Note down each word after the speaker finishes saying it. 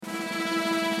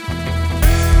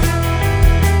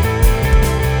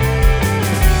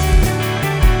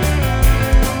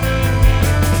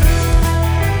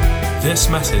This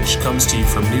message comes to you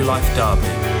from New Life Derby.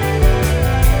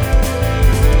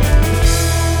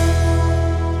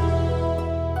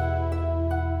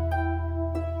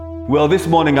 Well, this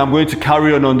morning I'm going to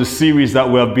carry on the series that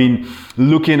we have been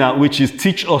looking at, which is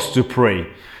Teach Us to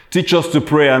Pray. Teach us to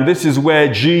pray. And this is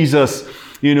where Jesus,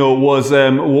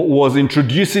 was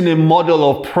introducing a model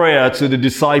of prayer to the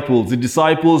disciples. The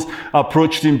disciples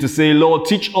approached him to say, Lord,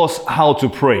 teach us how to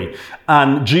pray.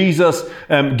 And Jesus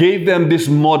gave them this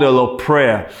model of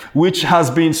prayer, which has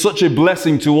been such a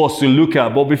blessing to us to look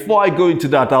at. But before I go into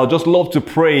that, I'll just love to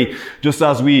pray just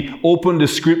as we open the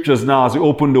scriptures now, as we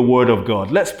open the word of God.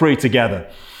 Let's pray together.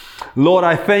 Lord,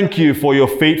 I thank you for your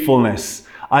faithfulness.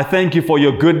 I thank you for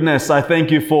your goodness. I thank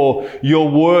you for your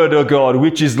word, oh God,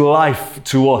 which is life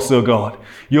to us, oh God.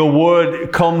 Your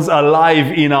word comes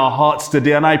alive in our hearts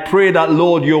today. And I pray that,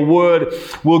 Lord, your word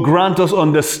will grant us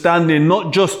understanding,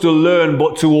 not just to learn,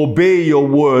 but to obey your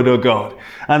word, oh God.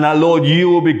 And that, Lord, you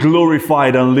will be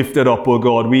glorified and lifted up, oh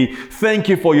God. We thank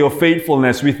you for your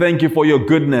faithfulness. We thank you for your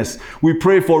goodness. We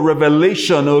pray for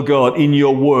revelation, oh God, in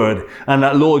your word. And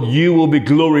that, Lord, you will be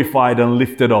glorified and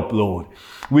lifted up, Lord.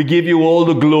 We give you all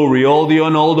the glory, all the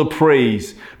honor, all the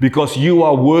praise, because you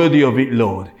are worthy of it,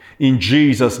 Lord. In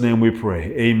Jesus' name we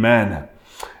pray. Amen.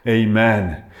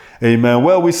 Amen. Amen.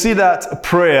 Well, we see that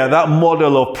prayer, that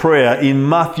model of prayer in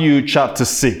Matthew chapter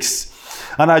 6.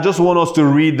 And I just want us to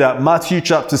read that. Matthew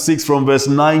chapter 6 from verse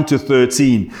 9 to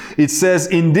 13. It says,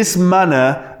 in this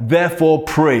manner, therefore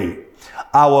pray.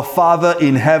 Our Father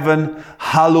in heaven,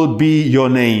 hallowed be your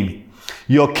name.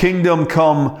 Your kingdom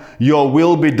come, your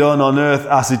will be done on earth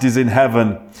as it is in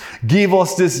heaven. Give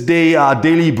us this day our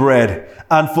daily bread,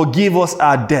 and forgive us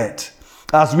our debt,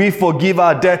 as we forgive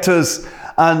our debtors.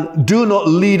 And do not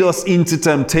lead us into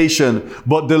temptation,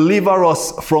 but deliver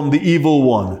us from the evil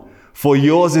one. For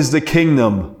yours is the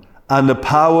kingdom, and the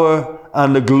power,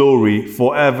 and the glory,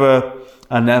 forever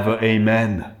and ever.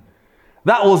 Amen.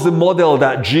 That was the model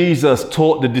that Jesus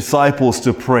taught the disciples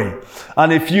to pray.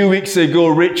 And a few weeks ago,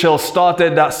 Rachel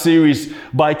started that series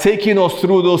by taking us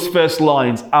through those first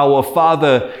lines, our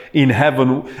Father in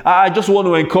heaven. I just want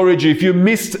to encourage you, if you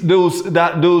missed those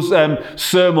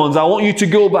sermons, I want you to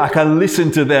go back and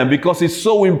listen to them, because it's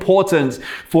so important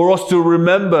for us to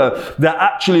remember that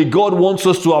actually God wants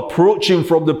us to approach him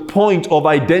from the point of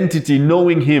identity,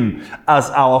 knowing him as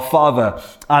our Father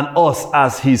and us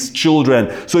as his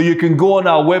children. So you can go on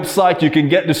our website, you can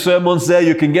get the sermons there,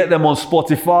 you can get them on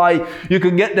Spotify, you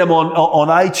can get them on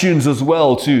iTunes as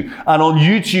well too, and on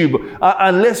YouTube.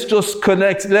 And let's just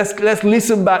connect, let's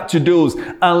listen back to those,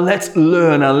 and let's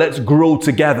learn and let's grow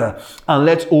together, and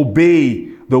let's obey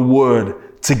the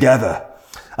word together.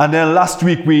 And then last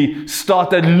week we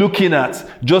started looking at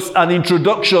just an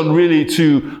introduction really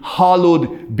to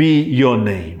hallowed be your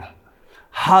name.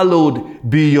 Hallowed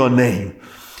be your name.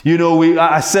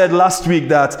 I said last week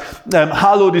that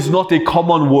hallowed is not a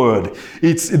common word.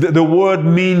 The word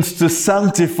means to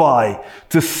sanctify,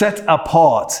 to set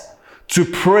apart, to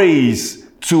praise,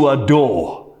 to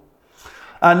adore.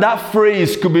 And that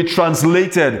phrase could be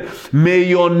translated, may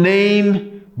your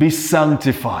name be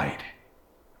sanctified.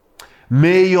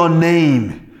 May your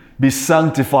name be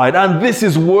sanctified. And this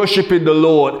is worshiping the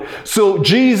Lord. So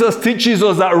Jesus teaches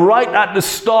us that right at the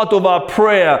start of our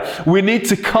prayer, we need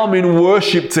to come in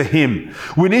worship to him.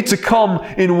 We need to come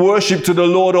in worship to the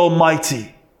Lord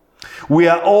Almighty. We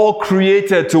are all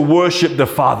created to worship the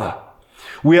Father.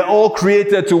 We are all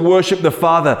created to worship the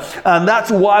Father. And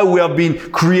that's why we have been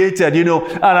created,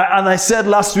 And I said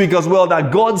last week as well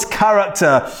that God's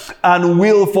character and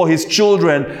will for his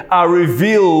children are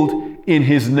revealed in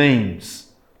his names.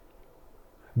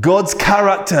 God's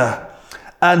character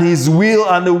and his will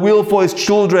and the will for his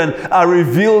children are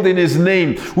revealed in his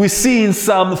name. We see in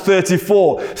Psalm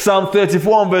 34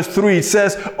 and verse 3, it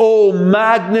says, oh,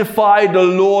 magnify the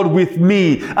Lord with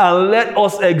me, and let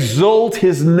us exalt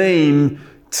his name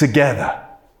together.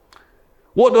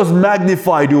 What does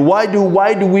magnify do? Why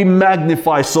do we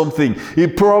magnify something?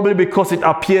 It probably because it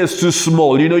appears too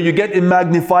small. You get a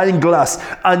magnifying glass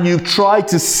and you try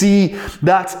to see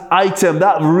that item,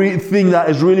 that thing that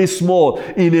is really small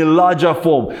in a larger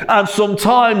form. And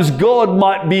sometimes God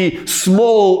might be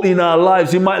small in our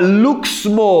lives. He might look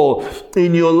small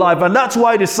in your life. And that's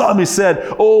why the psalmist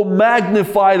said, oh,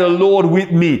 magnify the Lord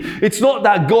with me. It's not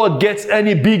that God gets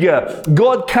any bigger.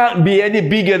 God can't be any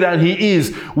bigger than he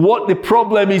is. What the problem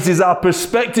is our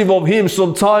perspective of him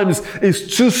sometimes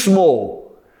is too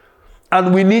small.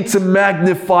 And we need to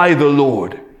magnify the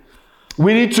Lord.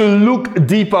 We need to look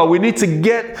deeper. We need to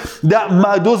get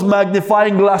those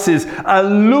magnifying glasses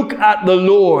and look at the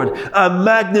Lord and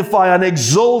magnify and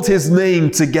exalt his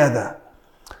name together.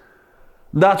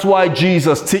 That's why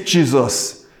Jesus teaches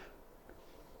us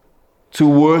to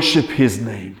worship his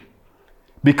name,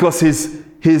 because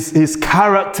his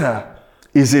character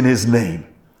is in his name.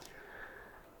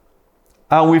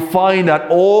 And we find that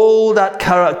all that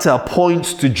character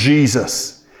points to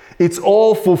Jesus. It's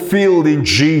all fulfilled in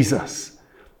Jesus.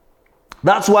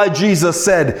 That's why Jesus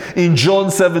said in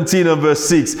John 17 and verse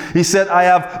 6, he said, I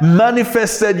have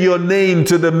manifested your name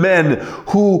to the men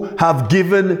who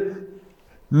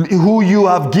you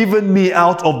have given me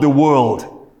out of the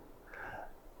world.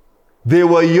 They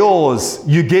were yours.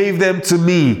 You gave them to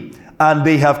me, and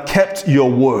they have kept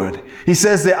your word. He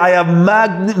says that I have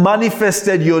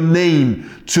manifested your name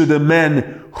to the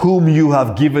men whom you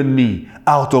have given me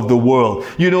out of the world.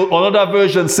 You know, another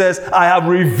version says, I have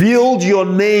revealed your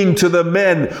name to the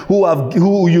men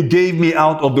who you gave me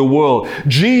out of the world.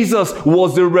 Jesus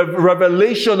was the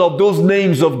revelation of those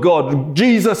names of God.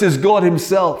 Jesus is God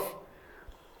himself.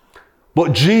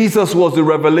 But Jesus was the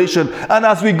revelation. And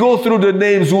as we go through the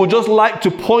names, we would just like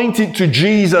to point it to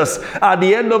Jesus. At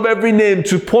the end of every name,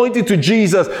 to point it to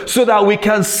Jesus, so that we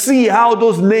can see how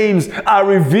those names are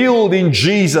revealed in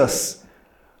Jesus.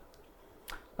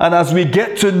 And as we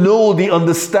get to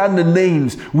understand the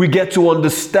names, we get to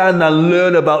understand and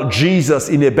learn about Jesus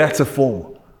in a better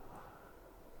form.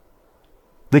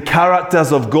 The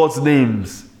characters of God's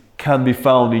names can be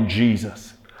found in Jesus.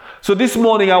 So this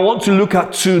morning I want to look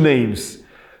at two names.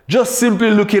 Just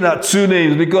simply looking at two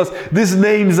names, because these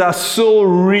names are so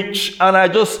rich, and I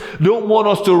just don't want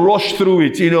us to rush through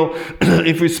it. You know,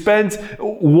 if we spent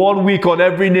 1 week on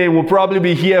every name, we'll probably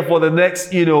be here for the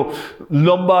next,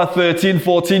 number 13,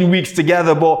 14 weeks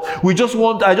together. But I just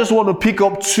want to pick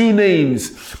up two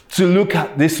names to look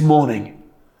at this morning.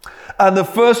 And the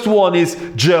first one is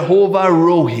Jehovah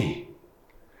Rohi.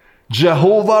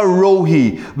 Jehovah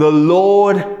Rohi, the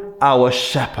Lord our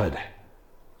shepherd.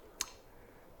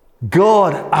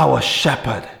 God our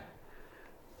shepherd.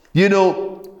 You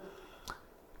know,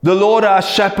 the Lord our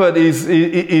shepherd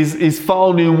is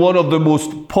found in one of the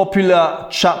most popular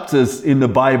chapters in the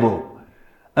Bible,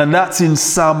 and that's in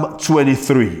Psalm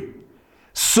 23.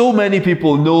 So many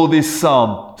people know this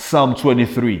Psalm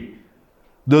 23.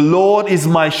 The Lord is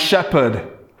my shepherd,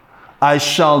 I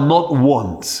shall not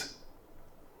want.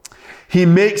 He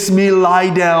makes me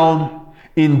lie down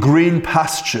in green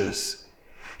pastures.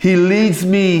 He leads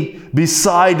me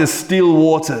beside the still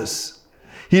waters.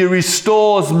 He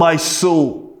restores my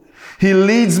soul. He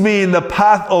leads me in the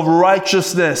path of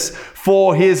righteousness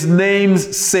for his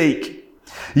name's sake.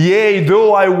 Yea,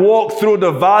 though I walk through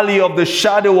the valley of the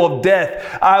shadow of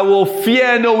death, I will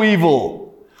fear no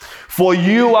evil. For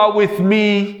you are with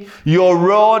me, your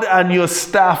rod and your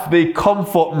staff, they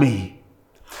comfort me.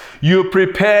 You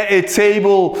prepare a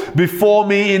table before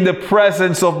me in the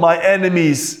presence of my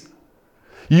enemies.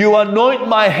 You anoint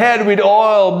my head with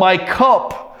oil, my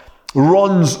cup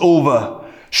runs over.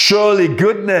 Surely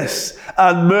goodness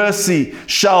and mercy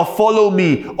shall follow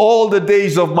me all the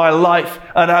days of my life,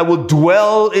 and I will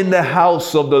dwell in the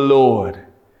house of the Lord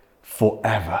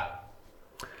forever.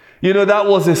 You know, that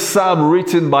was a psalm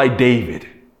written by David.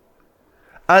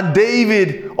 And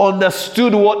David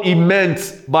understood what he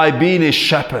meant by being a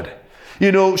shepherd.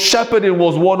 You know, shepherding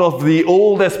was one of the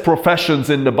oldest professions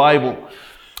in the Bible.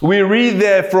 We read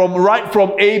there right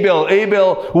from Abel.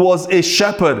 Abel was a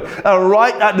shepherd. And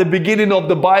right at the beginning of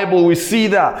the Bible, we see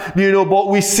that, but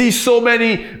we see so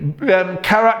many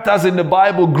characters in the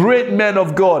Bible, great men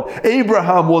of God.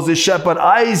 Abraham was a shepherd.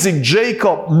 Isaac,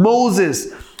 Jacob, Moses,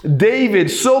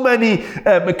 David, so many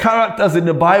characters in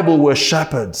the Bible were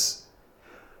shepherds.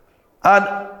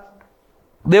 And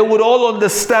they would all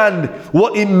understand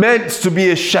what it meant to be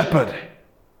a shepherd.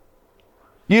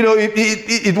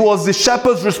 It was the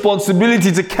shepherd's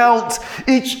responsibility to count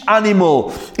each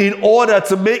animal in order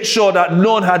to make sure that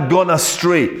none had gone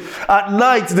astray. At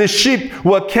night, the sheep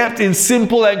were kept in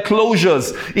simple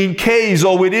enclosures, in caves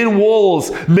or within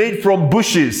walls made from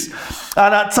bushes.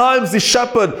 And at times the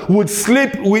shepherd would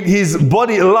sleep with his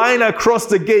body lying across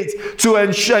the gate to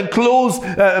enclose,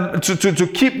 to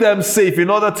keep them safe, in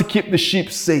order to keep the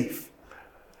sheep safe.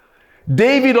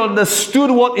 David understood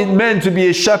what it meant to be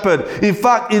a shepherd. In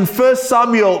fact, in 1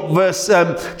 Samuel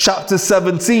chapter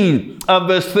 17 and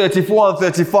verse 34 and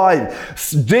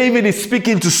 35, David is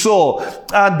speaking to Saul.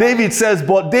 And David says,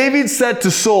 "But David said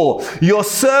to Saul, your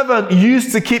servant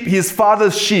used to keep his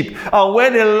father's sheep. And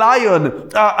when a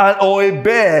lion or a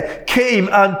bear came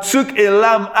and took a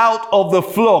lamb out of the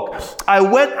flock, I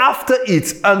went after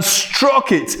it and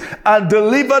struck it and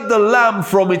delivered the lamb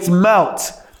from its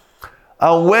mouth.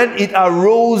 And when it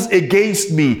arose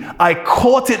against me, I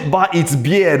caught it by its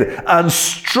beard and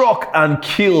struck and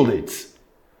killed it."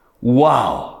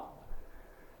 Wow.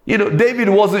 You know, David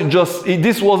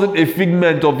this wasn't a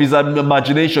figment of his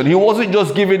imagination. He wasn't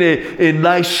just giving a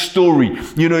nice story,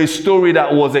 a story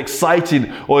that was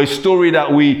exciting, or a story that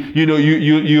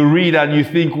you read and you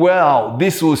think, well,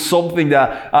 this was something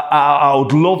that I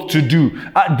would love to do.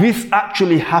 This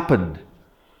actually happened.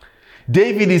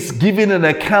 David is giving an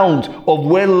account of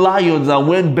when lions and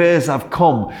when bears have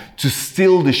come to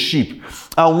steal the sheep.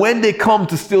 And when they come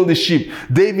to steal the sheep,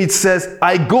 David says,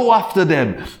 I go after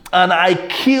them and I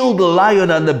kill the lion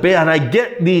and the bear, and I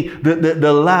get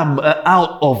the lamb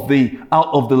out of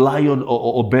the lion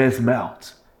or bear's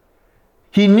mouth.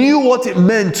 He knew what it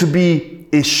meant to be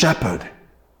a shepherd.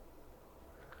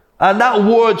 And that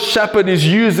word shepherd is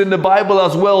used in the Bible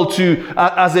as well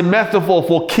as a metaphor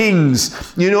for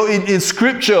kings. In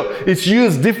scripture, it's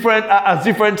used at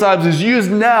different times. It's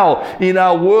used now in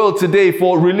our world today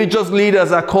for religious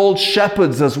leaders are called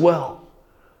shepherds as well.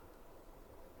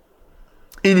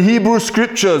 In Hebrew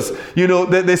scriptures,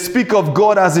 they speak of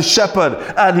God as a shepherd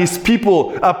and his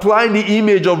people, applying the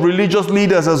image of religious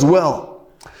leaders as well.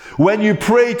 When you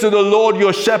pray to the Lord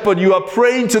your shepherd, you are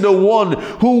praying to the one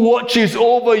who watches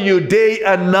over you day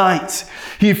and night.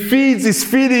 He is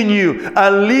feeding you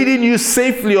and leading you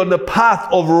safely on the path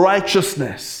of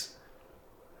righteousness.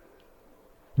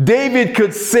 David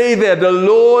could say there, the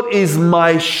Lord is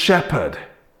my shepherd.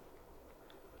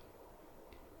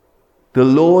 The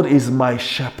Lord is my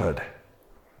shepherd.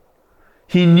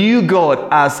 He knew God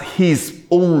as his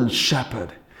own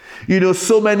shepherd.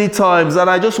 So many times, and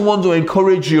I just want to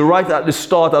encourage you right at the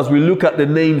start as we look at the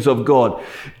names of God,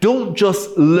 don't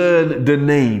just learn the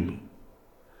name.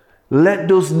 Let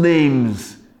those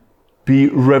names be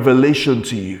revelation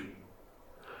to you.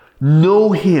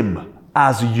 Know him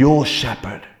as your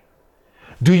shepherd.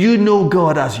 Do you know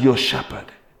God as your shepherd?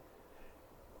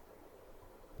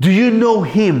 Do you know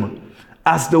him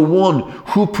as the one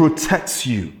who protects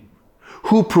you,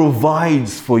 who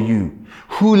provides for you,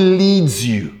 who leads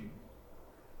you?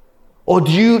 Or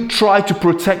do you try to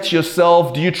protect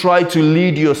yourself? Do you try to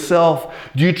lead yourself?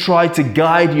 Do you try to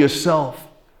guide yourself?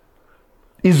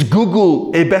 Is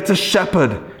Google a better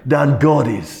shepherd than God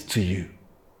is to you?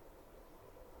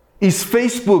 Is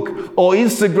Facebook or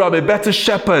Instagram a better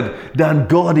shepherd than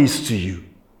God is to you?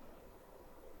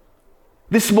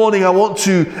 This morning I want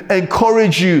to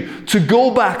encourage you to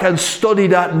go back and study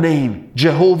that name,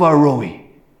 Jehovah Roi,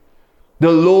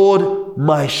 the Lord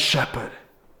my shepherd.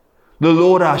 The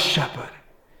Lord our shepherd.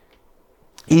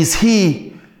 Is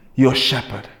he your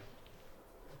shepherd?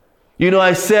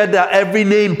 I said that every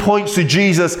name points to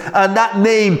Jesus, and that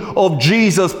name of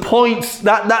Jesus points,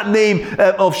 that name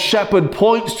of shepherd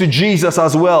points to Jesus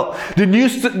as well. The New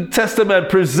Testament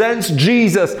presents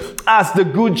Jesus as the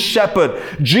good shepherd.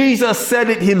 Jesus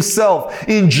said it himself.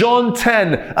 In John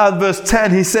 10 and verse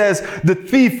 10, he says, the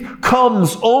thief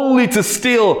comes only to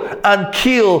steal and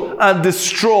kill and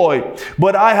destroy.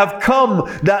 But I have come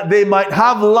that they might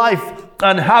have life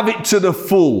and have it to the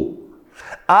full.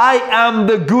 I am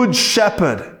the good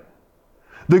shepherd.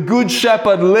 The good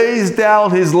shepherd lays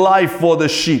down his life for the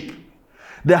sheep.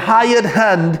 The hired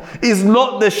hand is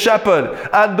not the shepherd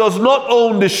and does not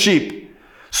own the sheep.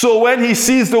 So when he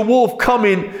sees the wolf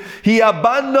coming, he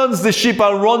abandons the sheep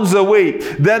and runs away.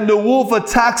 Then the wolf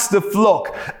attacks the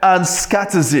flock and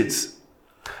scatters it.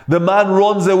 The man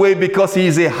runs away because he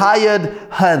is a hired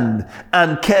hand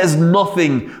and cares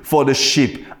nothing for the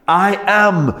sheep. I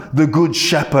am the good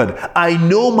shepherd. I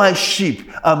know my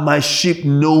sheep, and my sheep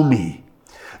know me.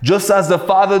 Just as the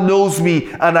Father knows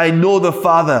me, and I know the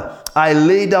Father, I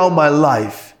lay down my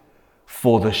life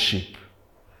for the sheep.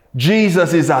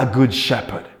 Jesus is our good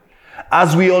shepherd.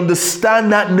 As we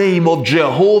understand that name of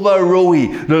Jehovah Roi,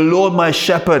 the Lord my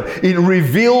shepherd, it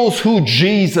reveals who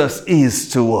Jesus is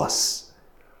to us.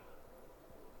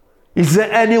 Is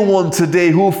there anyone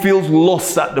today who feels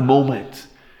lost at the moment?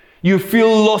 You feel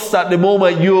lost at the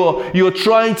moment. You're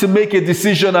trying to make a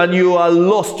decision and you are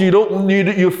lost.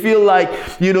 You feel like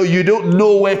you don't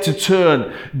know where to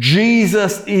turn.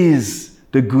 Jesus is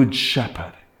the good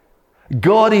shepherd.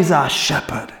 God is our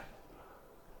shepherd.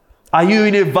 Are you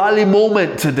in a valley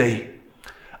moment today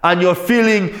and you're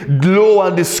feeling low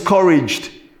and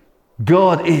discouraged?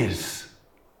 God is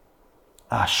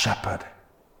our shepherd.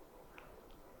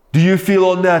 Do you feel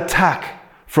under attack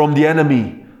from the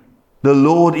enemy? The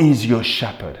Lord is your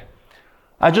shepherd.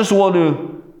 I just want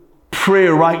to pray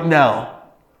right now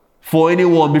for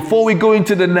anyone, before we go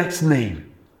into the next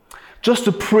name, just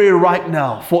to pray right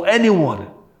now for anyone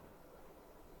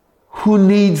who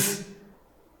needs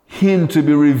him to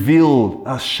be revealed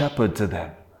as shepherd to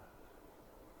them.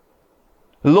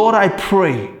 Lord, I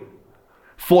pray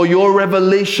for your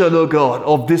revelation, O God,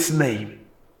 of this name.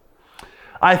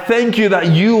 I thank you that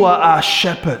you are our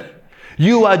shepherd.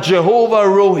 You are Jehovah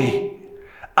Rohi,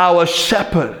 our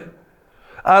shepherd.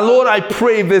 And Lord, I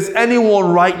pray if there's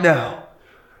anyone right now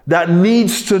that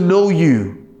needs to know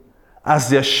you as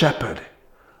their shepherd,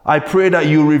 I pray that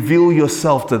you reveal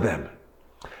yourself to them,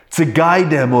 to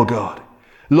guide them, oh God.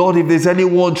 Lord, if there's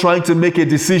anyone trying to make a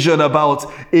decision about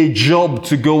a job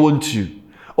to go into,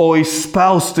 or a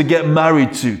spouse to get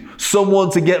married to,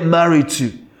 someone to get married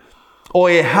to, or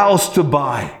a house to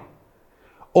buy,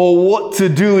 or what to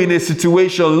do in a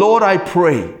situation, Lord, I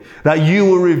pray that you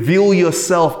will reveal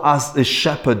yourself as a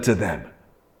shepherd to them.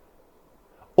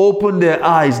 Open their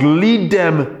eyes, lead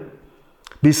them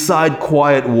beside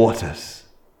quiet waters.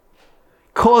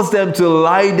 Cause them to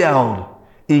lie down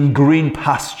in green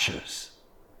pastures.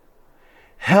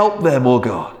 Help them, O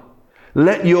God.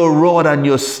 Let your rod and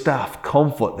your staff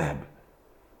comfort them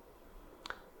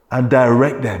and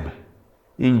direct them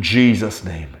in Jesus'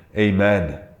 name.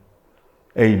 Amen.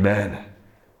 Amen.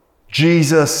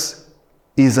 Jesus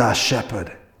is our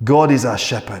shepherd. God is our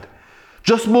shepherd.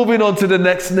 Just moving on to the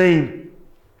next name.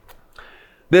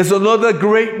 There's another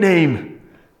great name,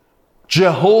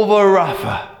 Jehovah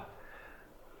Rapha.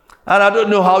 And I don't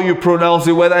know how you pronounce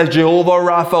it, whether it's Jehovah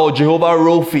Rapha or Jehovah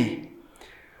Rophi.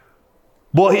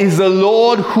 But he's the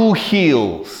Lord who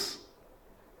heals.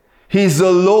 He's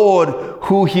the Lord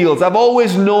who heals. I've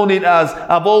always known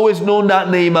that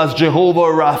name as Jehovah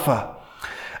Rapha.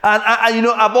 And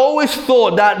I've always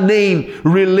thought that name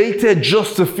related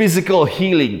just to physical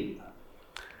healing.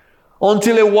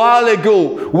 Until a while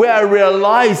ago, where I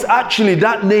realized actually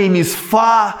that name is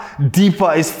far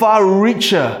deeper, is far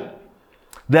richer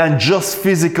than just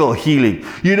physical healing.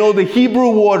 You know, the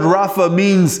Hebrew word Rapha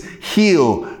means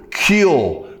heal,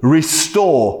 cure,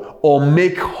 restore, or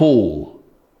make whole.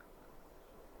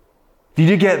 Did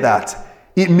you get that?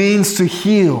 It means to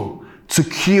heal, to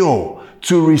cure,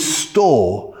 to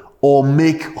restore, or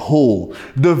make whole.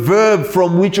 The verb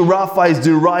from which Rapha is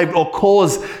derived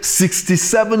occurs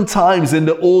 67 times in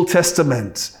the Old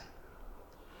Testament.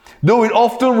 Though it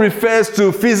often refers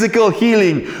to physical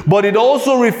healing, but it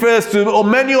also refers to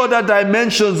many other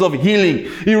dimensions of healing.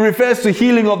 It refers to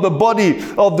healing of the body,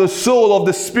 of the soul, of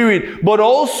the spirit, but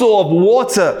also of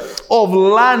water, of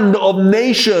land, of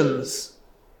nations.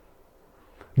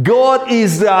 God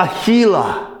is the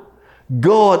healer.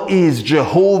 God is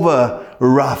Jehovah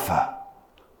Rapha.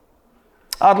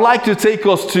 I'd like to take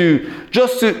us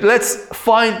let's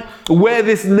find where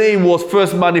this name was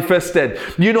first manifested.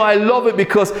 You know, I love it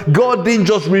because God didn't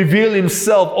just reveal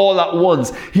himself all at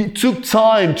once. He took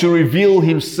time to reveal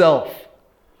himself.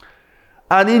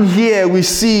 And in here we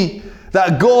see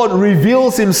that God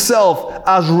reveals himself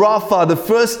as Rapha the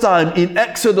first time in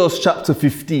Exodus chapter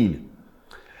 15.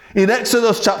 In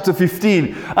Exodus chapter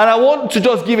 15. And I want to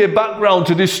just give a background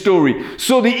to this story.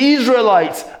 So the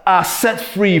Israelites are set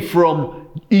free from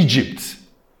Egypt.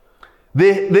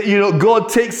 God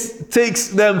takes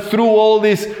them through all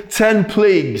these 10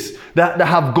 plagues that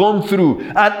have gone through,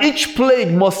 and each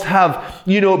plague must have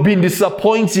been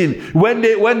disappointing. When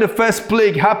the first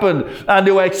plague happened and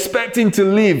they were expecting to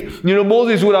leave,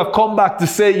 Moses would have come back to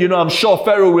say, I'm sure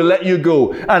Pharaoh will let you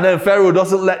go, and then Pharaoh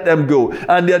doesn't let them go,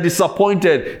 and they're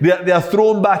disappointed. They are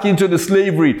thrown back into the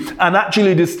slavery, and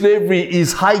actually the slavery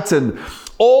is heightened.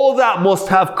 All that must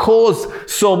have caused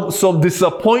some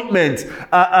disappointment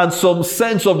and some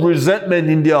sense of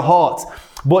resentment in their hearts.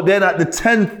 But then at the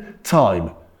 10th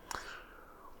time,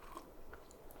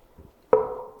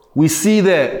 we see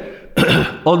there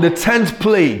on the 10th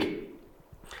plague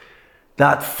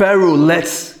that Pharaoh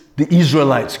lets the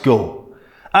Israelites go.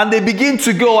 And they begin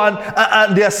to go and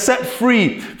they are set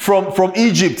free from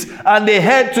Egypt. And they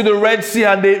head to the Red Sea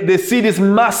and they see this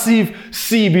massive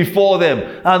sea before them.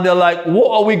 And they're like, what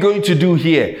are we going to do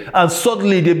here? And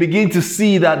suddenly they begin to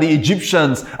see that the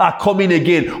Egyptians are coming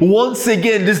again. Once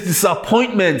again, this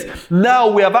disappointment. Now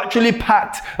we have actually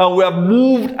packed and we have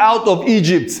moved out of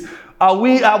Egypt.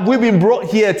 Have we been brought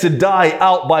here to die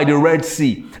out by the Red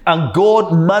Sea? And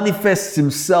God manifests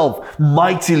himself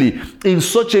mightily in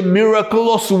such a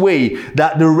miraculous way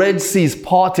that the Red Sea is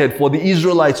parted for the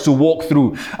Israelites to walk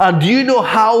through. And do you know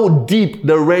how deep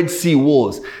the Red Sea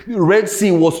was? The Red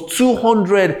Sea was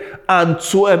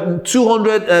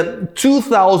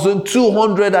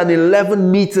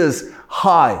 2,211 meters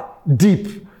high,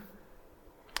 deep.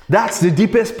 That's the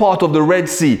deepest part of the Red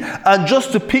Sea. And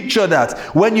just to picture that,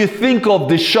 when you think of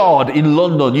the Shard in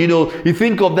London, you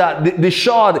think of that, the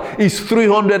Shard is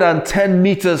 310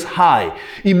 meters high.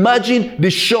 Imagine the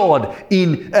Shard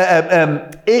in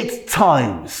 8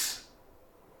 times.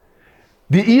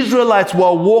 The Israelites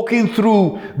were walking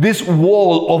through this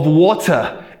wall of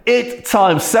water 8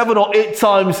 times, 7 or 8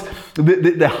 times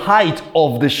the height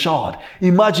of the shard.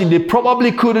 Imagine, they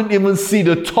probably couldn't even see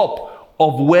the top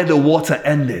of where the water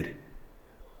ended.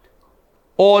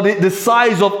 Or the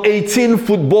size of 18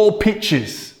 football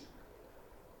pitches.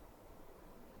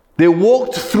 They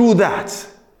walked through that.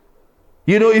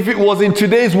 You know, if it was in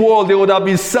today's world, there would have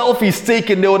been selfies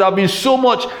taken. There would have been so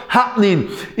much happening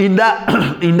in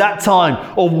that, in that time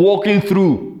of walking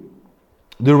through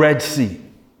the Red Sea.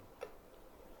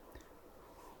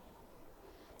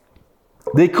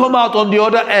 They come out on the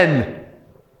other end.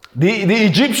 The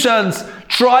Egyptians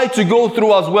try to go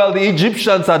through as well. The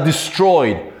Egyptians are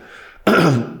destroyed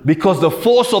because the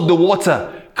force of the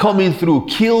water coming through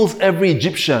kills every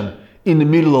Egyptian in the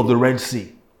middle of the Red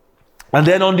Sea. And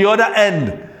then on the other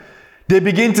end, they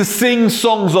begin to sing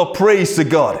songs of praise to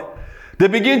God. They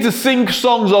begin to sing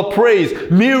songs of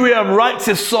praise. Miriam writes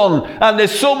a song, and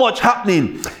there's so much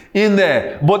happening in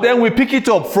there. But then we pick it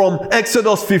up from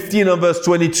Exodus 15 and verse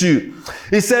 22.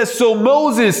 It says, "So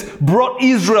Moses brought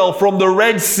Israel from the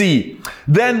Red Sea.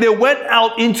 Then they went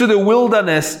out into the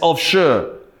wilderness of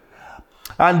Shur.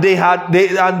 And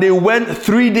they went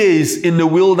 3 days in the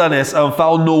wilderness and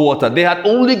found no water." They had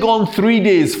only gone 3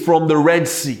 days from the Red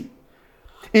Sea.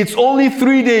 It's only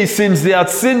 3 days since they had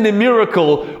seen the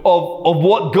miracle of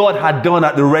what God had done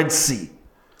at the Red Sea.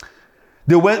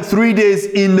 They went 3 days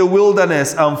in the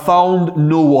wilderness and found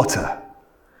no water.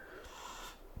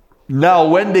 Now,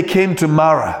 when they came to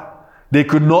Marah, they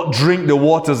could not drink the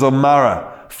waters of Marah,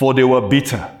 for they were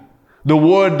bitter. The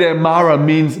word there, Marah,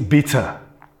 means bitter.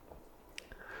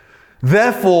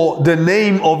 Therefore, the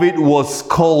name of it was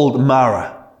called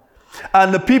Marah.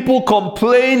 And the people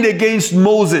complained against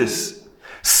Moses,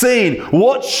 saying,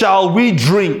 "What shall we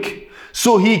drink?"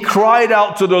 So he cried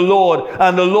out to the Lord,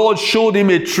 and the Lord showed him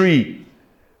a tree.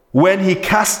 When he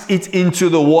cast it into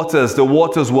the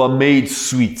waters were made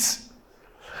sweet.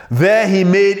 There he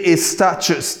made a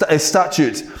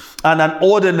statute and an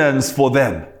ordinance for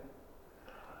them.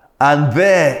 And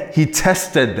there he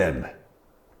tested them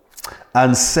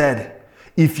and said,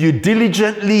 "If you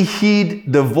diligently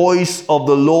heed the voice of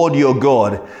the Lord your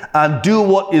God and do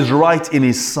what is right in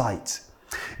his sight,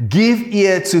 give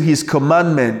ear to his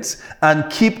commandments and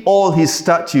keep all his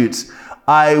statutes,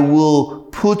 I will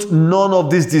put none of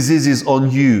these diseases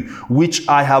on you, which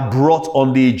I have brought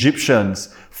on the Egyptians,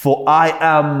 for I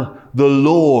am the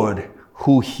Lord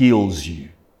who heals you.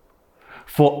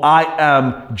 For I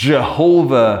am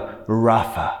Jehovah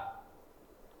Rapha,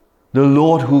 the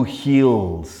Lord who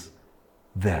heals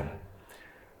them."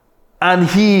 And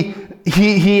he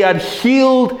had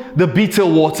healed the bitter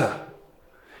water.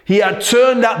 He had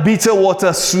turned that bitter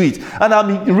water sweet. And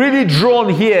I'm really drawn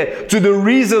here to the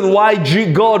reason why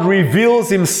God reveals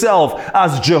himself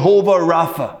as Jehovah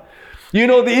Rapha. You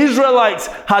know, the Israelites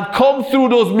had come through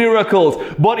those miracles,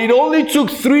 but it only took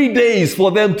 3 days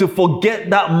for them to forget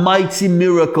that mighty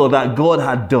miracle that God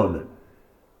had done.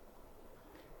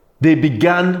 They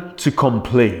began to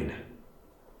complain.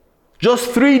 Just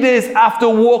 3 days after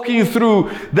walking through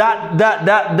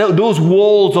those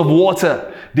walls of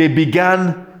water, they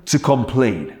began to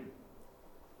complain.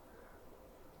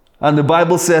 And the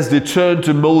Bible says they turned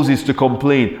to Moses to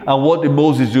complain. And what did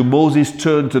Moses do? Moses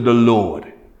turned to the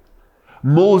Lord.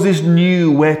 Moses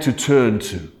knew where to turn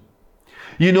to.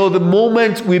 You know, the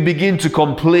moment we begin to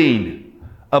complain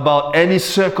about any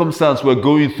circumstance we're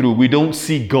going through, we don't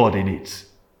see God in it.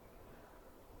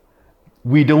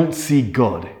 We don't see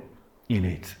God in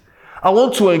it. I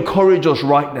want to encourage us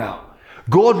right now.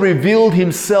 God revealed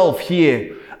himself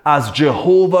here as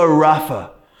Jehovah Rapha,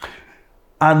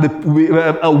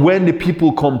 and when the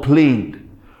people complained,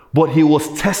 but he was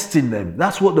testing them.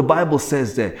 That's what the Bible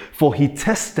says there, for he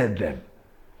tested them.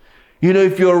 You know,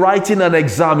 if you're writing an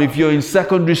exam, if you're in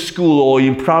secondary school or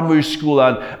in primary school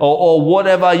or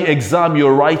whatever exam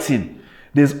you're writing,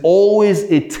 there's always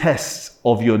a test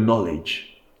of your knowledge.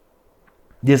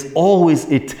 There's always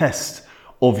a test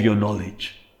of your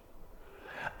knowledge.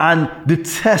 And the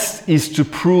test is to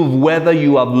prove whether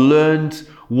you have learned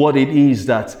what it is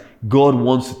that God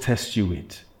wants to test you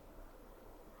with.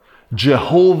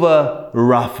 Jehovah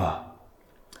Rapha.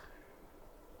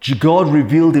 God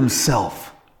revealed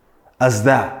himself as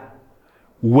that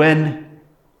when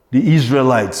the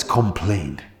Israelites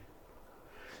complained.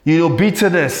 You know,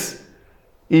 bitterness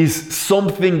is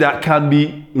something that can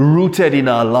be rooted in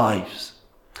our lives.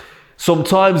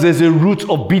 Sometimes there's a root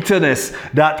of bitterness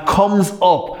that comes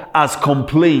up as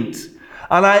complaint.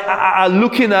 And I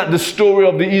looking at the story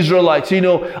of the Israelites,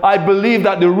 I believe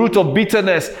that the root of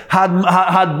bitterness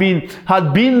had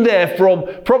been there from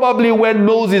probably when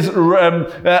Moses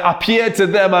appeared to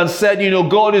them and said,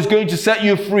 God is going to set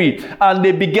you free. And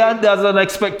there's an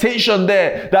expectation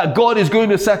there that God is going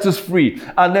to set us free.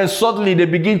 And then suddenly they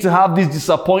begin to have this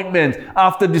disappointment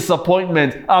after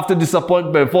disappointment after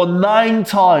disappointment. For 9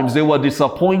 times they were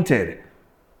disappointed.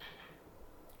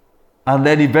 And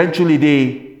then eventually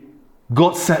they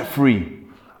got set free.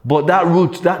 But that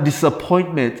root, that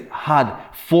disappointment had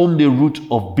formed a root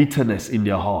of bitterness in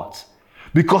their hearts.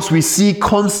 Because we see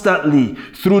constantly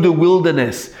through the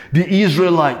wilderness, the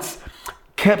Israelites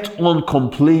kept on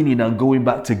complaining and going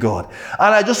back to God.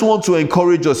 And I just want to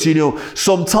encourage us,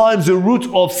 sometimes the root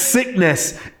of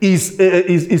sickness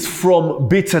is from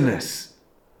bitterness.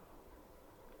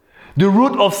 The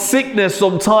root of sickness,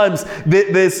 sometimes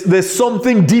there's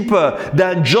something deeper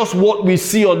than just what we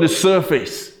see on the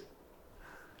surface.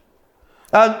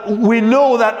 And we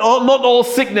know that not all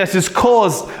sickness is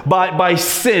caused by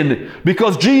sin,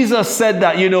 because Jesus said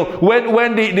that,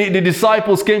 when the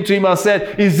disciples came to him and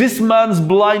said, is this man's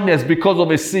blindness because of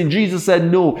a sin? Jesus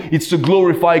said, no, it's to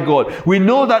glorify God. We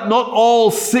know that not all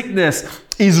sickness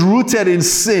is rooted in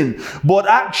sin, but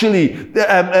actually,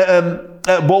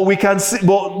 but we can see,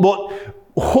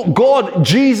 but God,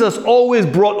 Jesus always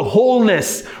brought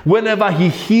wholeness whenever he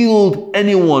healed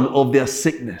anyone of their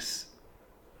sickness.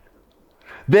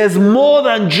 There's more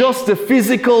than just the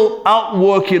physical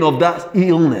outworking of that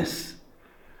illness.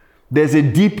 There's a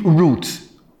deep root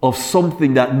of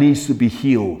something that needs to be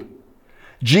healed.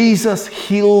 Jesus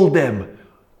healed them,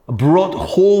 brought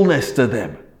wholeness to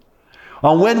them.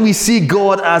 And when we see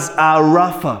God as our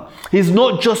Rapha, he's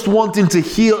not just wanting to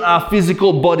heal our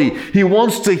physical body. He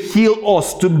wants to heal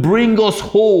us, to bring us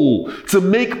whole, to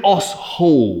make us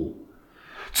whole.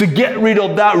 To get rid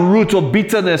of that root of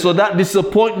bitterness or that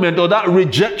disappointment or that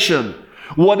rejection.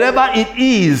 Whatever it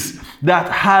is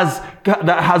that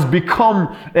has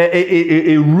become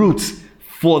a root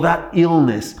for that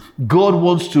illness, God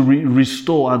wants to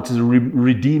restore and to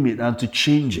redeem it and to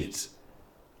change it.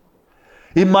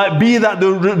 It might be that the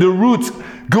root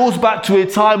goes back to a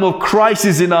time of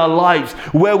crisis in our lives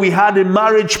where we had a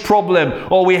marriage problem,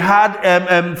 or we had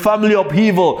family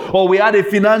upheaval, or we had a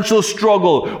financial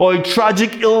struggle, or a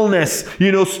tragic illness,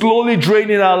 slowly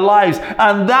draining our lives.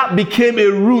 And that became a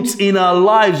root in our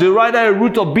lives, either a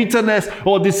root of bitterness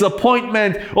or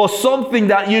disappointment or something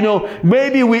that,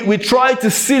 maybe we tried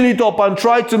to seal it up and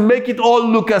try to make it all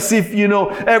look as if,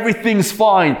 everything's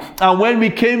fine. And when we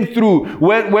came through,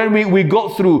 when we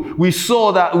got through, we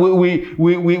saw that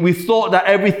we thought that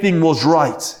everything was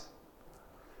right.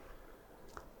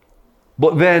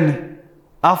 But then,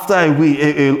 after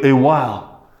a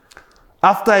while,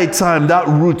 after a time, that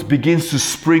root begins to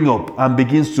spring up and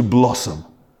begins to blossom.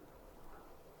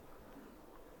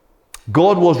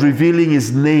 God was revealing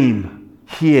his name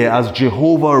here as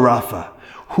Jehovah Rapha,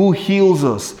 who heals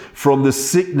us from the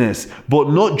sickness, but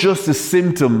not just the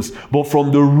symptoms, but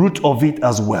from the root of it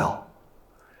as well.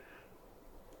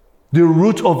 The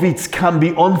root of it can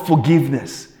be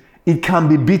unforgiveness. It can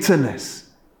be bitterness.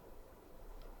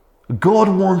 God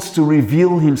wants to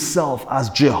reveal himself as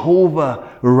Jehovah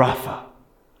Rapha,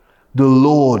 the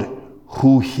Lord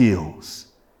who heals.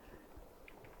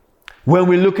 When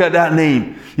we look at that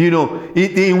name,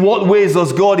 in what ways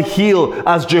does God heal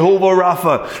as Jehovah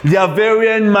Rapha? There are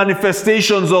varying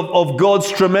manifestations of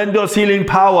God's tremendous healing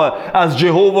power as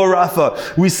Jehovah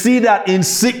Rapha. We see that in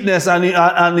sickness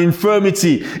and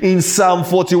infirmity in Psalm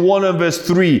 41 and verse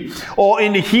 3, or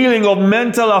in the healing of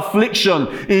mental affliction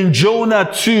in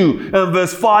Jonah 2 and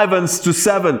verse 5 and to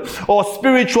 7, or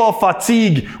spiritual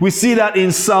fatigue. We see that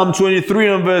in Psalm 23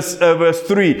 and verse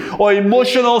 3, or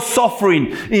emotional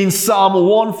suffering in Psalm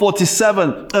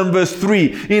 147 and verse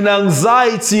 3, in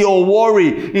anxiety or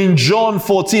worry in John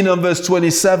 14 and verse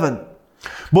 27.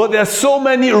 But there are so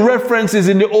many references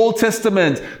in the Old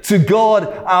Testament to God,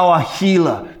 our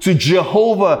healer, to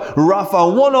Jehovah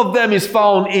Rapha. One of them is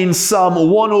found in Psalm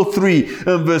 103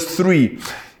 and verse 3.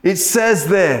 It says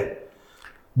there,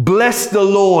 "Bless the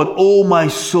Lord, O my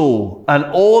soul, and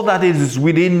all that is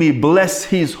within me, bless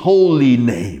his holy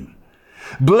name.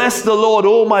 Bless the Lord,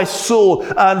 O my soul,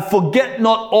 and forget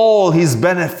not all his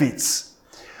benefits,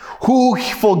 who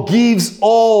forgives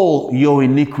all your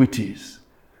iniquities."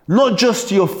 Not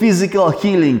just your physical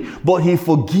healing, but he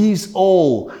forgives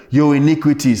all your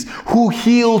iniquities, who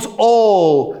heals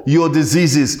all your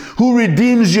diseases, who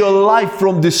redeems your life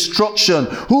from destruction,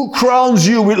 who crowns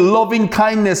you with loving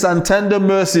kindness and tender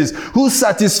mercies, who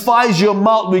satisfies your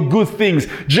mouth with good things.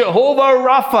 Jehovah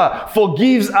Rapha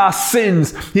forgives our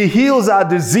sins. He heals our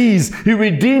disease. He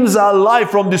redeems our life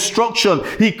from destruction.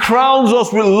 He crowns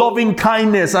us with loving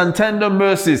kindness and tender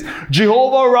mercies.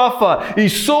 Jehovah Rapha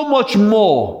is so much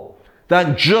more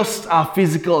than just our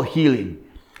physical healing.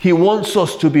 He wants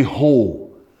us to be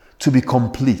whole, to be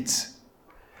complete.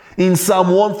 In Psalm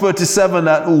 147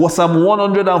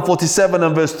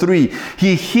 and verse 3,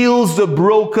 he heals the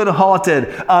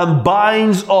brokenhearted and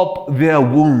binds up their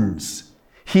wounds.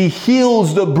 He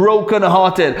heals the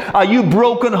brokenhearted. Are you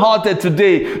brokenhearted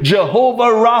today?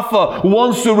 Jehovah Rapha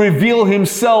wants to reveal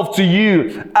himself to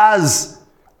you as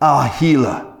our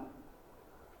healer.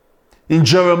 In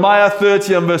Jeremiah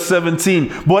 30 and verse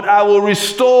 17, but I will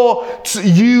restore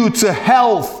you to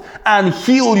health and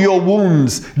heal your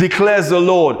wounds, declares the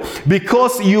Lord,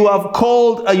 because you are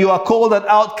called an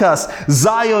outcast,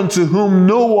 Zion to whom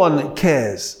no one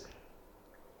cares.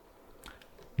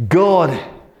 God,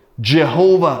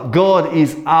 Jehovah, God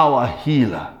is our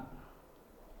healer.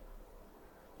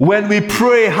 When we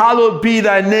pray, hallowed be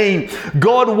thy name,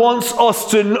 God wants us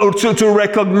to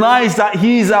recognize that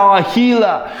he's our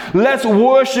healer. Let's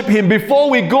worship him.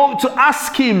 Before we go to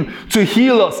ask him to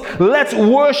heal us, let's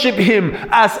worship him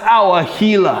as our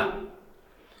healer.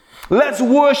 Let's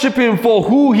worship him for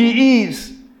who he is.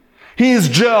 He is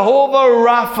Jehovah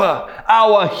Rapha,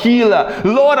 our healer.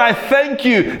 Lord, I thank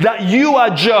you that you are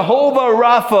Jehovah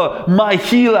Rapha, my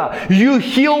healer. You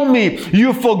heal me,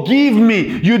 you forgive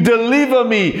me, you deliver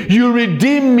me, you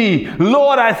redeem me.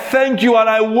 Lord, I thank you and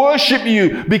I worship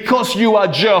you because you are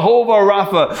Jehovah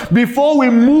Rapha. Before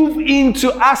we move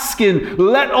into asking,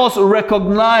 let us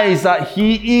recognize that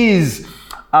he is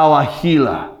our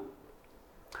healer.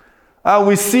 And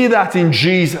we see that in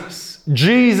Jesus.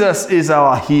 Jesus is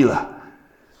our healer.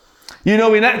 You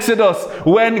know, in Exodus,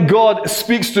 when God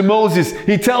speaks to Moses,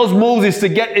 he tells Moses to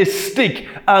get a stick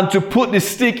and to put the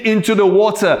stick into the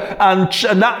water, and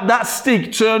that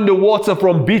stick turned the water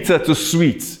from bitter to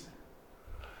sweet.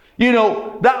 You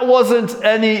know, that wasn't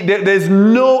there's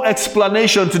no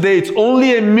explanation today. It's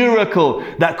only a miracle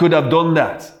that could have done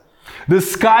that. The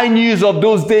Sky News of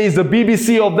those days, the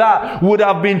BBC of that, would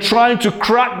have been trying to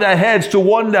crack their heads to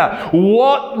wonder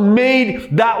what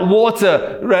made that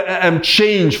water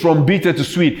change from bitter to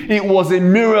sweet. It was a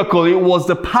miracle. It was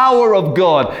the power of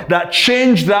God that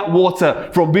changed that water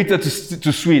from bitter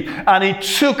to sweet. And it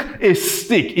took a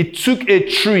stick. It took a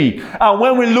tree. And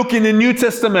when we look in the New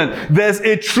Testament, there's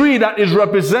a tree that is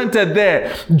represented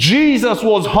there. Jesus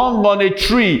was hung on a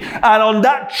tree. And on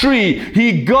that tree,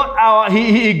 he got our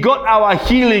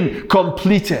healing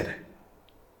completed.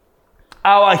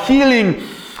 Our healing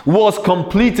was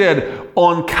completed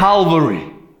on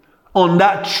Calvary. On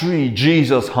that tree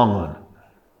Jesus hung on.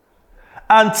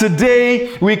 And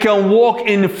today we can walk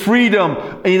in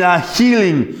freedom in our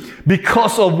healing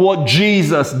because of what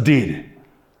Jesus did.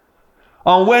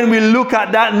 And when we look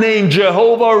at that name,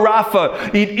 Jehovah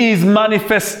Rapha, it is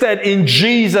manifested in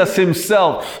Jesus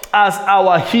himself as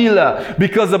our healer.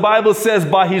 Because the Bible says,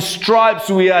 by his stripes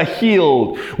we are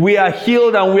healed. We are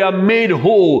healed and we are made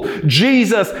whole.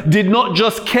 Jesus did not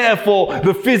just care for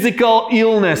the physical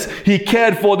illness. He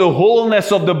cared for the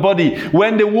wholeness of the body.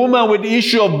 When the woman with the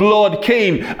issue of blood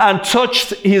came and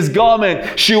touched his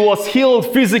garment, she was healed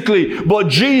physically. But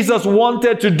Jesus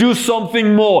wanted to do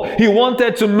something more. He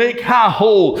wanted to make her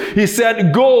whole. He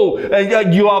said, go,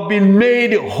 and you have been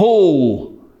made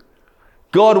whole.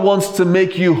 God wants to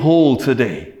make you whole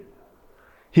today.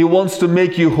 He wants to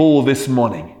make you whole this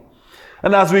morning.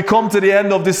 And as we come to the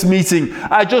end of this meeting,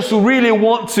 I just really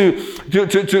want to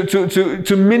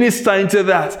minister into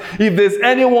that. If there's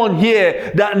anyone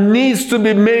here that needs to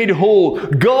be made whole,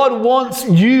 God wants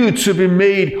you to be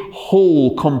made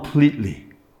whole completely.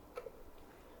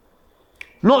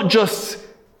 Not just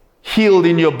healed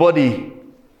in your body,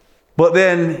 but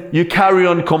then you carry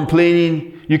on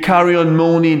complaining, you carry on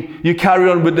moaning, you carry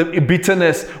on with the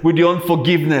bitterness, with the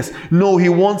unforgiveness. No, he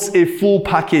wants a full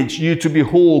package, you to be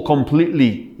whole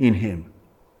completely in him.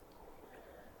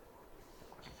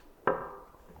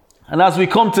 And as we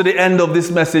come to the end of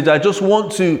this message, I just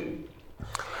want to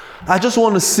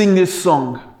sing this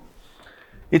song.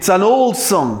 It's an old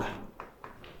song,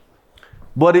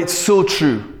 but it's so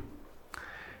true.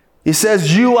 It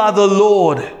says, you are the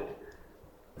Lord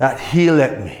that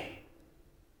healeth me.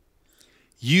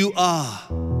 You are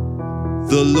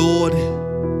the Lord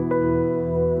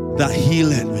that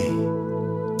healeth me.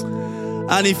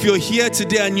 And if you're here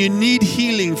today and you need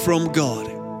healing from God,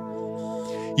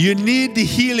 you need the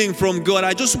healing from God,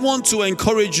 I just want to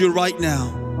encourage you right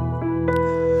now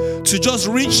to just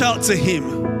reach out to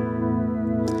Him.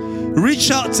 Reach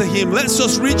out to Him. Let's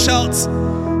just reach out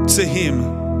to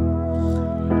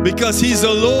Him, because He's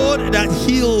the Lord that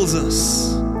heals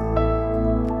us.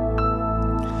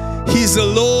 He's the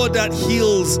Lord that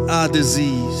heals our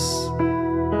disease.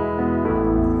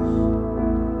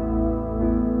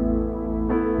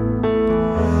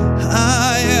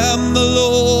 I am the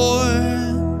Lord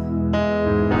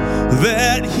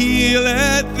that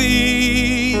healeth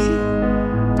thee.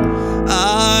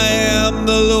 I am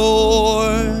the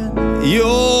Lord,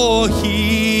 your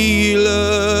healer.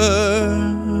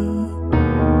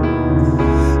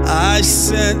 I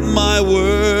sent my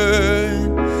word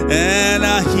and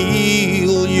I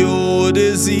heal your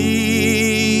disease.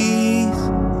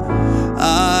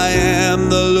 I am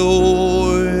the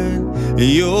Lord,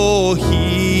 your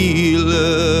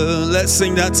healer. Let's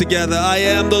sing that together. I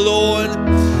am the Lord.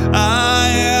 I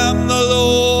am the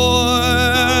Lord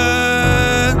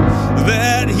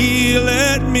that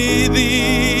healeth me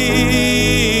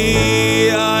thee.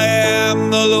 I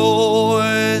am the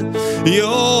Lord,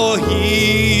 your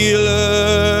healer.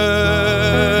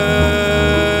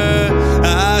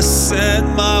 I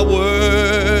sent my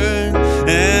word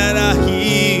and I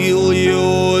heal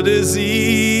your disease.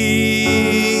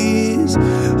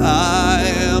 I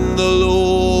am the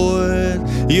Lord,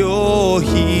 your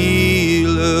healer.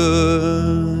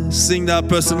 Sing that,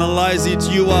 personalize it.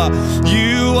 You are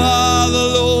the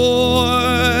Lord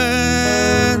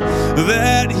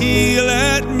that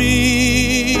healeth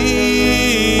me.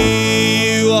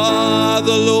 You are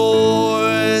the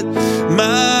Lord,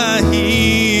 my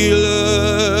healer.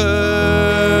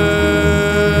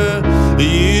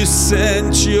 You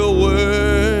sent your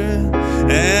word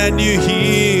and you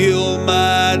healed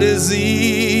my disease.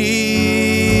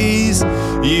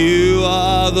 You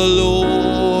are the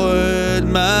Lord,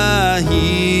 my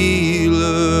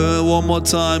healer. One more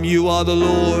time. You are the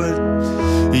Lord.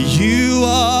 You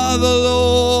are the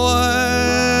Lord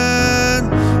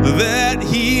that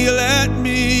healeth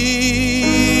me.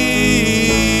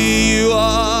 You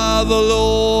are the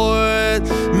Lord,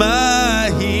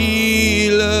 my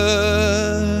healer.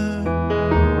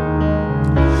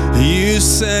 You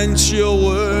sent your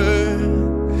word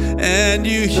and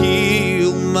you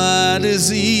healed my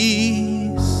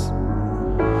disease.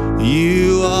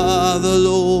 You are the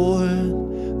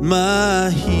Lord, my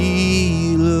healer.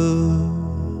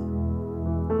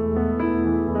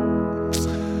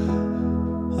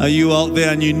 Are you out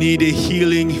there and you need a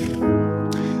healing?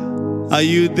 Are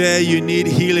you there? You need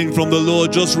healing from the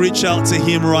Lord. Just reach out to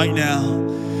Him right now.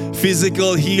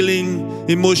 Physical healing,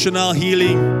 emotional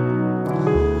healing,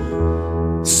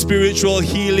 spiritual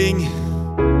healing.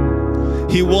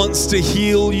 He wants to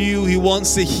heal you. He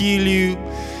wants to heal you.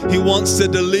 He wants to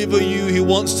deliver you. He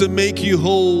wants to make you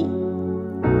whole.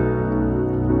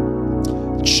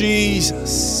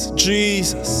 Jesus,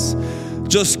 Jesus.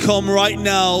 Just come right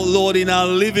now, Lord, in our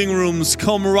living rooms.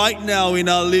 Come right now in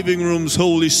our living rooms,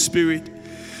 Holy Spirit.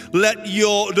 Let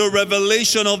the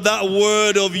revelation of that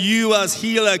word of you as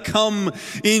healer come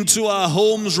into our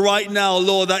homes right now,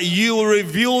 Lord, that you will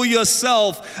reveal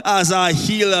yourself as our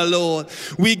healer, Lord.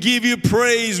 We give you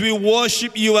praise, we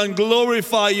worship you and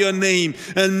glorify your name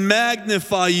and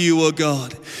magnify you, O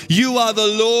God. You are the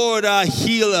Lord, our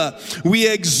healer. We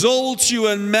exalt you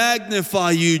and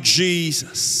magnify you,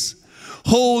 Jesus.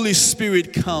 Holy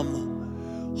Spirit,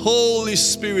 come. Holy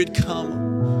Spirit, come.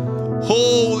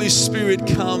 Holy Spirit,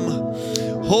 come.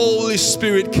 Holy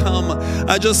Spirit, come.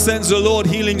 I just sense the Lord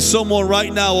healing someone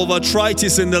right now of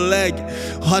arthritis in the leg.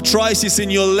 Arthritis in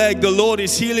your leg. The Lord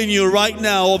is healing you right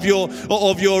now of your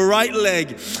right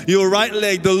leg. Your right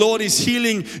leg. The Lord is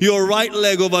healing your right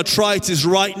leg of arthritis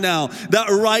right now. That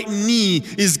right knee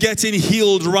is getting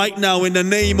healed right now in the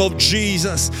name of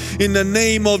Jesus. In the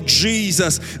name of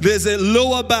Jesus. There's a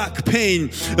lower back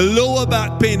pain. A lower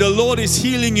back pain. The Lord is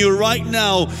healing you right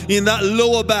now in that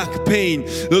lower back pain.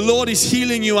 The Lord is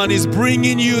healing you and is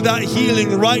bringing you that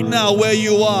healing right now where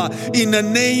you are. In the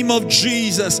name of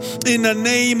Jesus. In the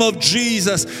name of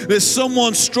Jesus. There's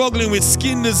someone struggling with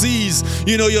skin disease.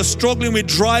 You know, you're struggling with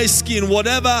dry skin.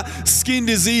 Whatever skin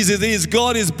disease it is,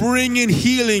 God is bringing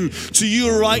healing to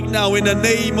you right now in the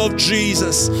name of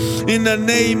Jesus. In the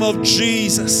name of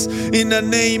Jesus. In the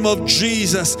name of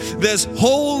Jesus. There's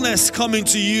wholeness coming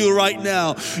to you right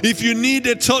now. If you need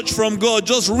a touch from God,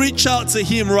 just reach out to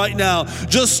Him right now.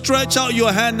 Just stretch out your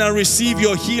your hand and receive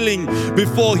your healing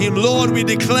before Him. Lord, we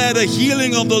declare the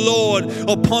healing of the Lord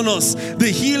upon us.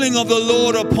 The healing of the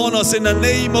Lord upon us in the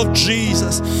name of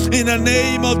Jesus. In the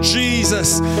name of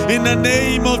Jesus. In the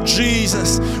name of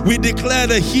Jesus. We declare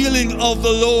the healing of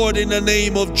the Lord in the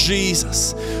name of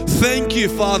Jesus. Thank you,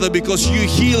 Father, because you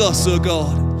heal us, oh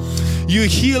God. You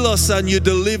heal us and you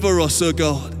deliver us, oh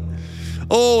God.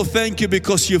 Oh, thank you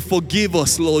because you forgive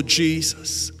us, Lord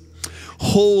Jesus.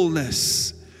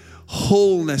 Wholeness,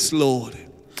 wholeness, Lord.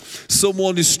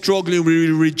 Someone is struggling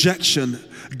with rejection.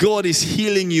 God is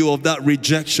healing you of that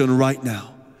rejection right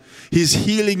now. He's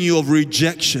healing you of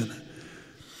rejection.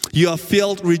 You have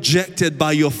felt rejected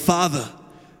by your father.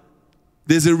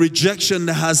 There's a rejection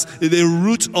that has, the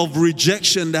root of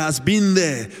rejection that has been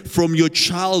there from your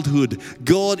childhood.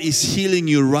 God is healing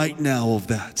you right now of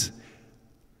that.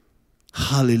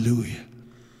 Hallelujah.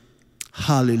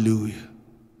 Hallelujah.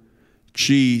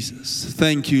 Jesus,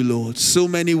 thank you, Lord. So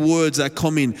many words are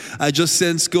coming. I just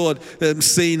sense God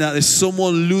saying that there's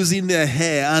someone losing their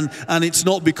hair, and it's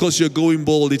not because you're going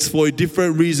bald. It's for a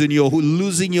different reason. You're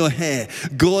losing your hair.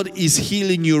 God is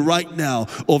healing you right now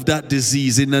of that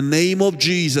disease. In the name of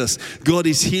Jesus, God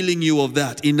is healing you of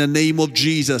that. In the name of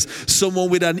Jesus. Someone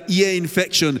with an ear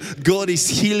infection, God is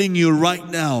healing you right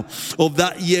now of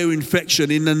that ear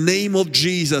infection. In the name of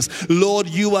Jesus. Lord,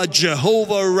 you are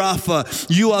Jehovah Rapha.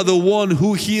 You are the one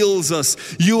who heals us.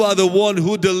 You are the one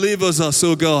who delivers us,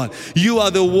 oh God. You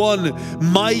are the one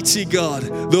mighty God,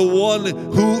 the one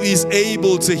who is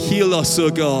able to heal us, oh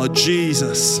God.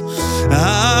 Jesus,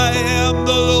 I am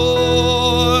the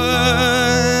Lord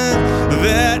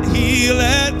that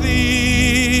healeth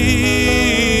thee.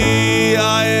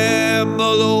 I am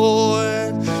the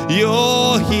Lord,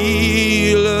 your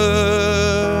healer.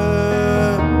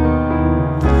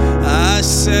 I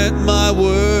sent my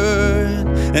word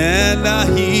and I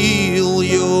heal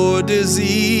your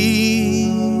disease.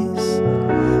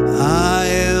 I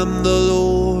am the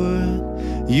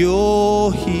Lord,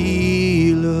 your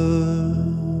healer.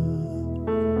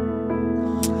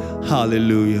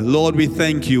 Hallelujah. Lord, we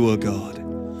thank you, O God.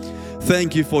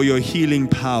 Thank you for your healing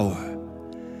power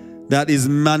that is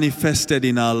manifested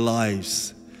in our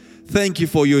lives. Thank you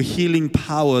for your healing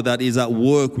power that is at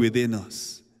work within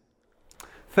us.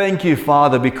 Thank you,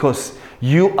 Father, because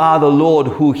you are the Lord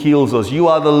who heals us. You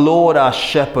are the Lord our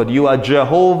shepherd. You are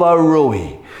Jehovah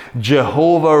Roi,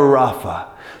 Jehovah Rapha.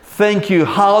 Thank you.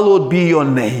 Hallowed be your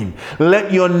name.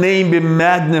 Let your name be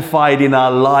magnified in our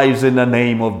lives in the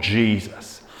name of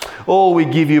Jesus. Oh, we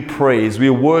give you praise. We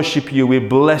worship you. We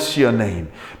bless your name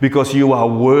because you are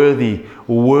worthy,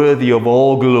 worthy of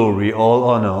all glory, all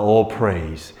honor, all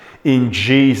praise. In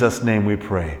Jesus' name we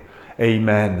pray.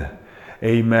 Amen.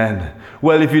 Amen.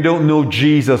 Well, if you don't know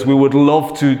Jesus, we would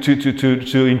love to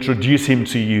introduce him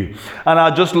to you. And I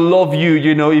just love you,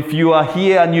 if you are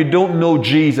here and you don't know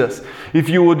Jesus, if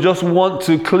you would just want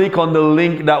to click on the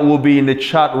link that will be in the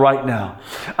chat right now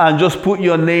and just put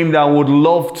your name down, would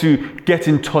love to get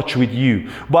in touch with you.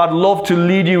 But I'd love to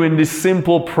lead you in this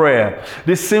simple prayer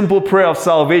of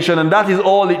salvation. And that is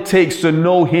all it takes to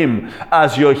know him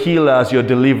as your healer, as your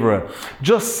deliverer.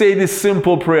 Just say this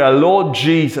simple prayer: Lord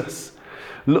Jesus,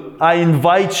 I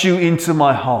invite you into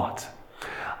my heart.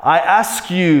 I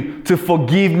ask you to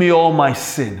forgive me all my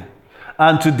sin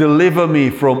and to deliver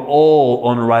me from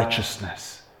all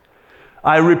unrighteousness.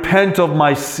 I repent of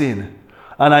my sin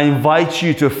and I invite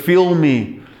you to fill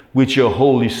me with your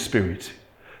Holy Spirit.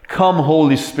 Come,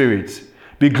 Holy Spirit,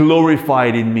 be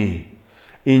glorified in me.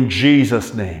 In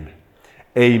Jesus' name,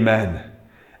 amen.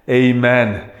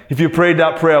 Amen. If you prayed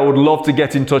that prayer, I would love to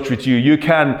get in touch with you. You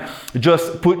can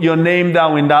just put your name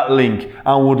down in that link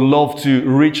and would love to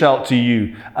reach out to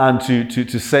you and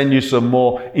to send you some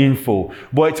more info.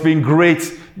 But it's been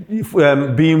great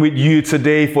being with you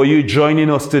today, for you joining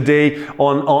us today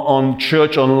on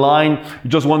Church Online.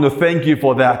 Just want to thank you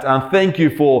for that, and thank you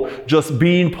for just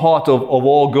being part of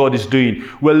all God is doing.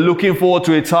 We're looking forward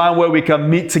to a time where we can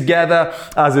meet together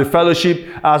as a fellowship.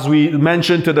 As we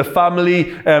mentioned to the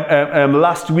family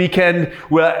last weekend,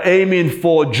 we're aiming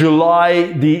for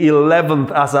July the 11th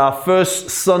as our first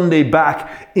Sunday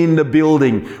back in the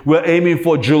building. We're aiming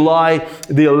for July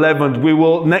the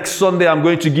 11th. Next Sunday, I'm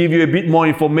going to give you a bit more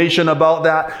information about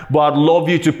that, but I'd love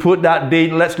you to put that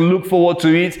date. Let's look forward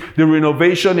to it. The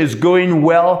renovation is going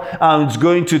well and it's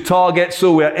going to target,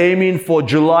 so we're aiming for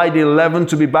July the 11th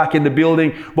to be back in the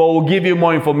building, but we'll give you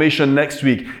more information next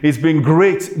week. It's been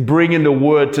great bringing the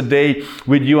word today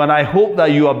with you, and I hope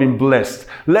that you have been blessed.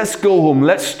 Let's go home,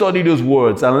 let's study those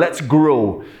words, and let's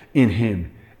grow in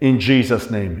him. In Jesus'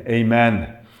 name,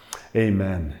 amen.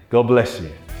 Amen. God bless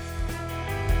you.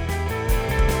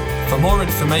 For more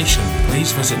information,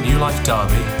 please visit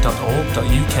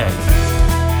newlifederby.org.uk.